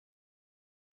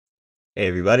Hey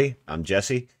everybody, I'm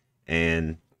Jesse,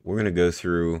 and we're going to go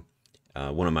through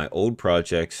one of my old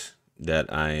projects that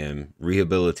I am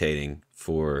rehabilitating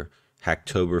for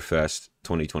Hacktoberfest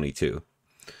 2022.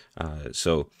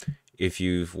 So, if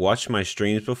you've watched my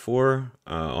streams before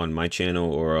on my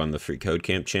channel or on the Free Code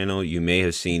Camp channel, you may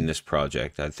have seen this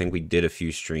project. I think we did a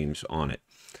few streams on it.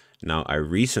 Now, I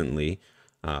recently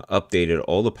updated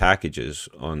all the packages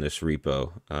on this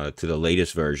repo to the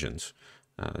latest versions.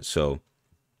 So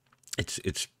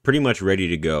it's pretty much ready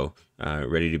to go,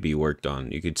 ready to be worked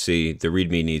on. You could see the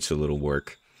README needs a little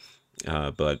work,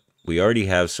 but we already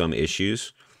have some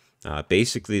issues.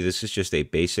 Basically, this is just a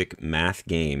basic math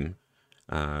game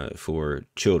for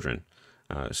children.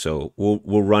 So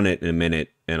we'll run it in a minute,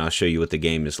 and I'll show you what the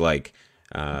game is like.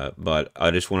 But I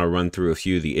just want to run through a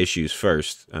few of the issues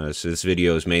first. So this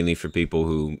video is mainly for people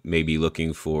who may be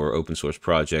looking for open source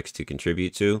projects to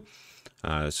contribute to.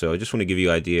 So I just want to give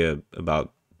you an idea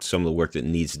about some of the work that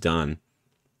needs done.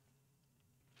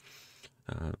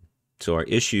 So our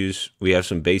issues, we have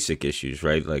some basic issues,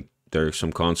 right? Like there are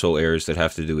some console errors that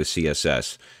have to do with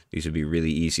CSS. These would be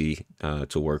really easy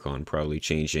to work on, probably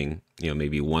changing,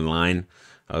 maybe one line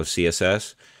of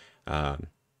CSS.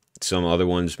 Some other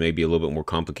ones may be a little bit more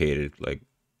complicated, like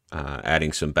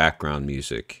adding some background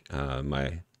music.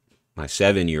 My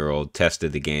 7-year-old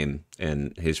tested the game,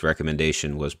 and his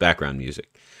recommendation was background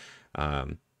music.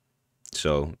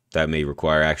 So that may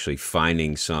require actually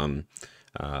finding some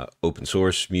open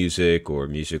source music or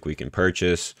music we can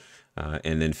purchase,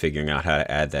 and then figuring out how to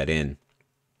add that in.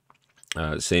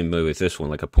 Same way with this one,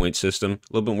 like a point system, a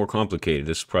little bit more complicated.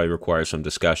 This probably requires some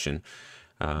discussion.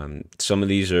 Some of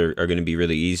these are going to be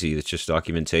really easy. It's just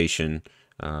documentation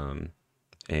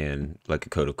and like a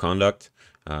code of conduct.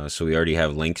 So we already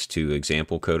have links to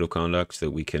example code of conducts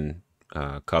that we can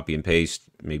copy and paste,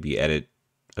 maybe edit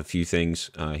a few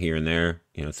things here and there.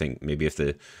 Think maybe if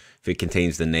it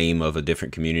contains the name of a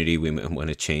different community, we might want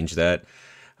to change that.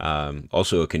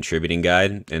 Also a contributing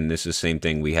guide, and this is the same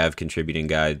thing. We have contributing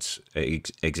guides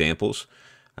examples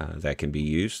that can be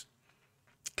used.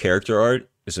 Character art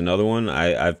is another one.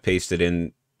 I've pasted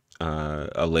in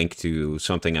a link to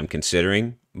something I'm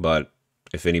considering, but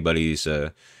if anybody's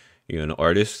an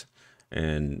artist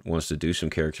and wants to do some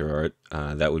character art,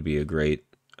 that would be a great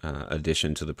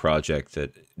addition to the project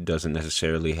that doesn't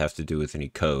necessarily have to do with any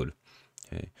code.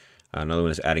 Okay. Another one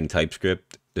is adding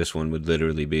TypeScript. This one would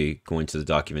literally be going to the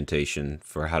documentation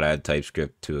for how to add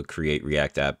TypeScript to a Create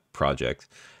React App project,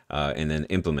 and then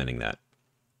implementing that.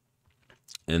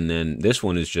 And then this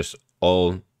one is just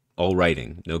all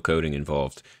writing, no coding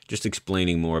involved, just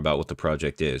explaining more about what the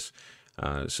project is.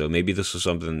 So maybe this is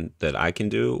something that I can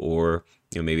do, or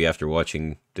maybe after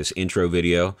watching this intro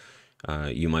video,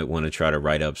 you might want to try to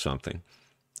write up something.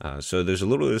 So there's a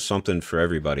little bit of something for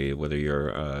everybody, whether you're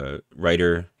a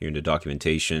writer, you're into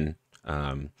documentation,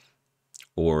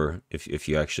 or if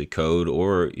you actually code,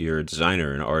 or you're a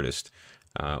designer, an artist,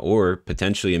 or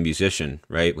potentially a musician,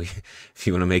 right? If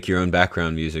you want to make your own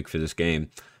background music for this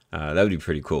game, that would be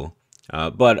pretty cool.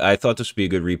 But I thought this would be a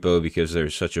good repo because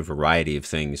there's such a variety of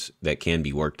things that can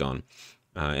be worked on,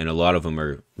 and a lot of them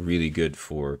are really good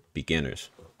for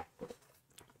beginners.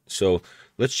 So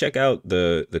let's check out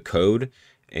the code,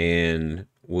 and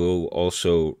we'll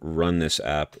also run this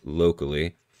app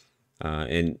locally.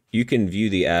 And you can view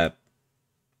the app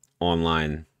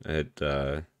online at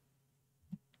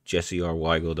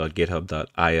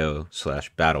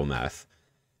jesserweigel.github.io/battlemath.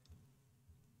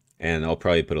 And I'll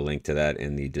probably put a link to that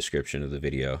in the description of the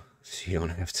video, so you don't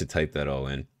have to type that all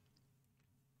in.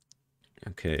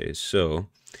 Okay, so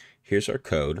here's our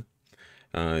code.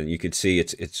 You can see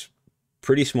it's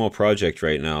pretty small project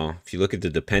right now. If you look at the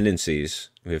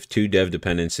dependencies, we have 2 dev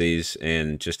dependencies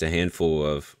and just a handful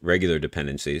of regular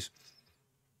dependencies.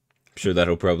 I'm sure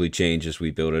that'll probably change as we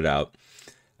build it out.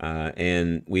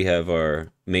 And we have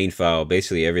our main file.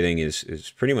 Basically everything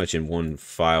is pretty much in one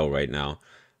file right now,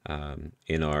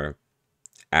 in our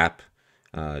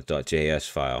app.js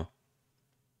file.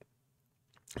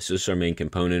 So this is our main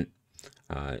component.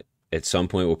 At some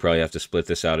point we'll probably have to split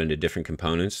this out into different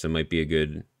components. That might be a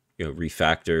good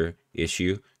refactor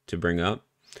issue to bring up.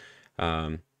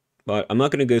 But I'm not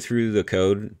going to go through the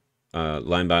code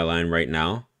line by line right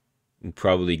now. We'll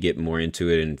probably get more into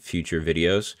it in future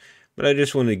videos. But I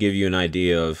just want to give you an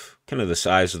idea of kind of the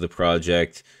size of the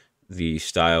project, the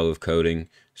style of coding.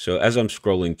 So as I'm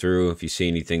scrolling through, if you see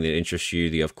anything that interests you,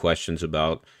 that you have questions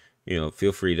about,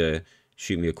 feel free to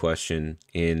shoot me a question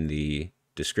in the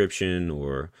description,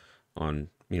 or on,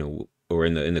 or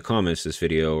in the comments of this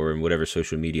video, or in whatever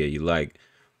social media you like.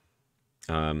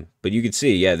 But you can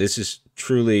see, yeah, this is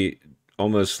truly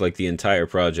almost like the entire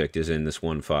project is in this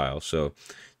one file. So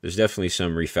there's definitely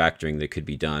some refactoring that could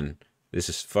be done.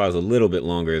 File's a little bit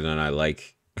longer than I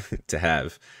like to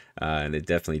have, and it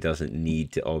definitely doesn't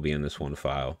need to all be in this one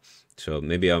file. So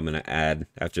maybe I'm going to add,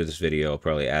 after this video, I'll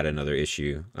probably add another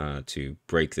issue to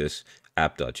break this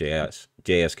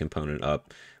app.js component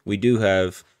up. We do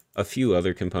have a few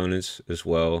other components as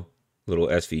well, little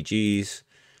SVGs.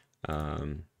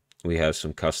 We have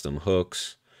some custom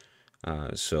hooks,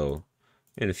 and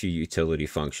a few utility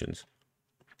functions.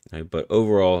 Right? But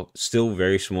overall, still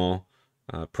very small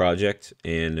project,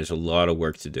 and there's a lot of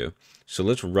work to do. So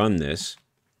let's run this.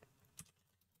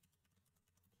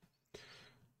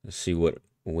 Let's see what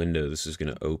window this is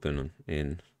going to open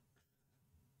in.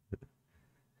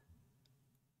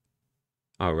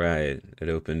 All right, it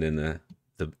opened in the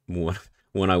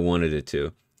one I wanted it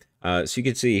to. So you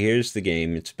can see here's the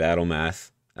game. It's Battle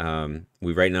Math.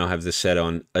 We right now have this set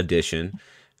on Addition.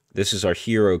 This is our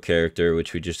hero character,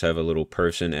 which we just have a little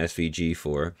person SVG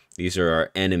for. These are our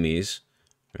enemies,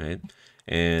 right?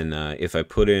 And if I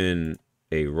put in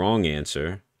a wrong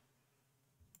answer,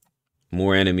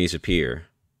 more enemies appear.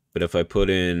 But if I put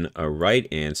in a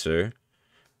right answer,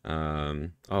 oh,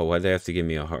 why'd they have to give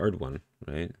me a hard one,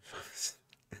 right?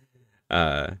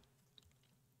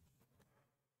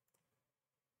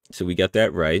 So we got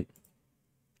that right.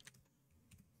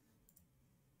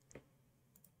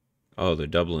 Oh, they're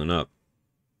doubling up.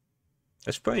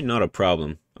 That's probably not a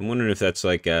problem. I'm wondering if that's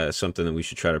like something that we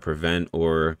should try to prevent,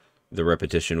 or the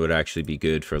repetition would actually be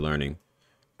good for learning.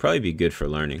 Probably be good for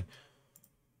learning.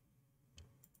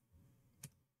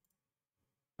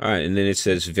 All right, and then it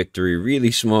says victory really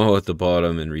small at the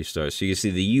bottom and restart. So you can see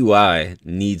the UI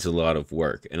needs a lot of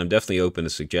work, and I'm definitely open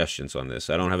to suggestions on this.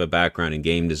 I don't have a background in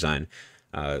game design,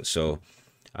 so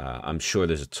I'm sure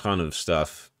there's a ton of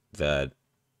stuff that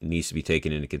needs to be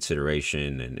taken into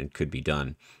consideration and could be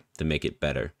done to make it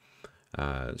better.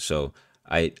 So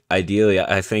ideally,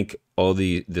 I think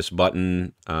this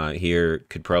button here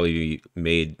could probably be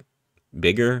made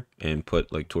bigger and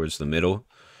put like towards the middle.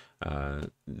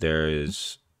 There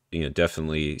is,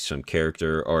 definitely some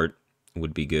character art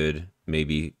would be good.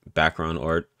 Maybe background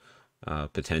art,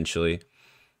 potentially.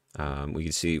 We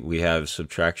can see we have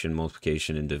subtraction,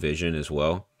 multiplication, and division as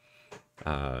well.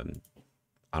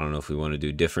 I don't know if we want to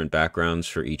do different backgrounds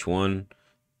for each one.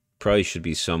 Probably should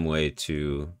be some way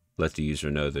to let the user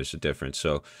know there's a difference.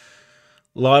 So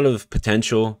a lot of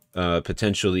potential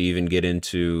to even get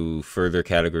into further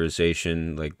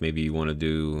categorization. Like maybe you want to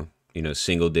do,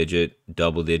 single digit,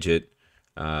 double digit,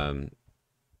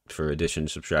 for addition,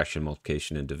 subtraction,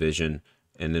 multiplication, and division.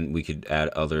 And then we could add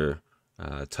other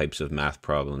types of math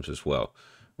problems as well.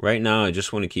 Right now, I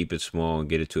just want to keep it small and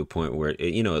get it to a point where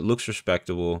it looks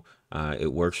respectable,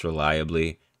 it works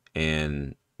reliably,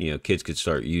 and kids could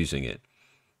start using it.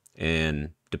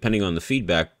 And depending on the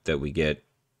feedback that we get,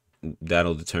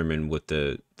 that'll determine what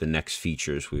the next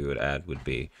features we would add would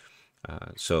be.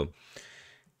 So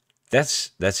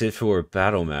that's it for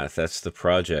Battle Math. That's the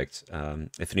project.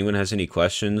 If anyone has any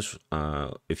questions,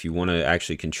 if you want to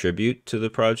actually contribute to the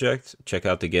project, check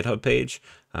out the GitHub page.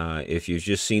 If you've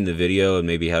just seen the video and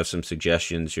maybe have some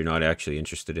suggestions, you're not actually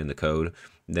interested in the code,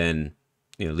 then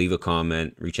leave a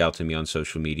comment, reach out to me on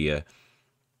social media.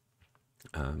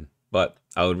 But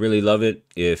I would really love it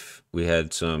if we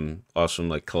had some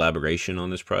awesome collaboration on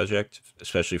this project,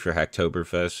 especially for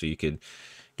Hacktoberfest, so you could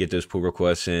get those pull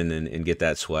requests in and get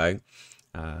that swag.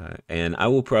 And I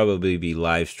will probably be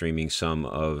live streaming some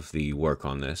of the work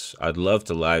on this. I'd love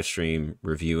to live stream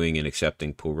reviewing and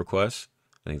accepting pull requests.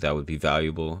 I think that would be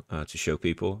valuable to show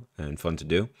people and fun to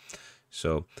do.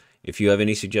 So if you have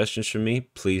any suggestions for me,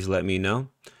 please let me know.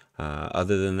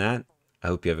 Other than that, I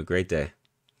hope you have a great day.